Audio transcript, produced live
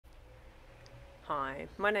Hi,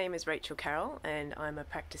 my name is Rachel Carroll and I'm a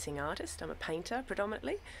practicing artist. I'm a painter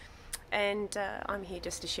predominantly, and I'm here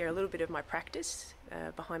just to share a little bit of my practice.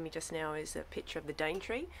 Behind me just now is a picture of the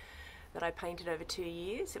Daintree that I painted over 2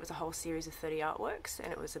 years. It was a whole series of 30 artworks,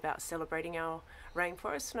 and it was about celebrating our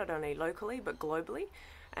rainforests, not only locally but globally,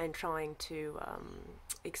 and trying to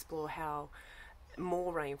explore how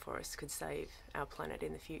more rainforests could save our planet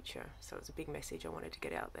in the future. So it was a big message I wanted to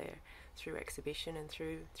get out there through exhibition and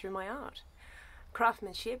through my art.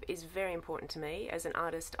 Craftsmanship is very important to me. As an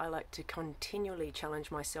artist, I like to continually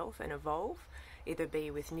challenge myself and evolve, either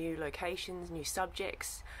be with new locations, new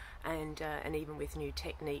subjects, and even with new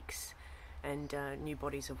techniques and new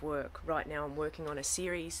bodies of work. Right now I'm working on a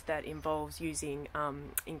series that involves using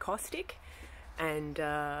encaustic, and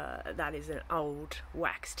that is an old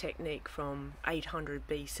wax technique from 800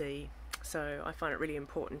 BC. So I find it really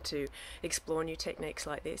important to explore new techniques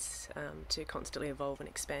like this, to constantly evolve and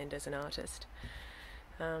expand as an artist.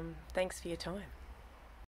 Thanks for your time.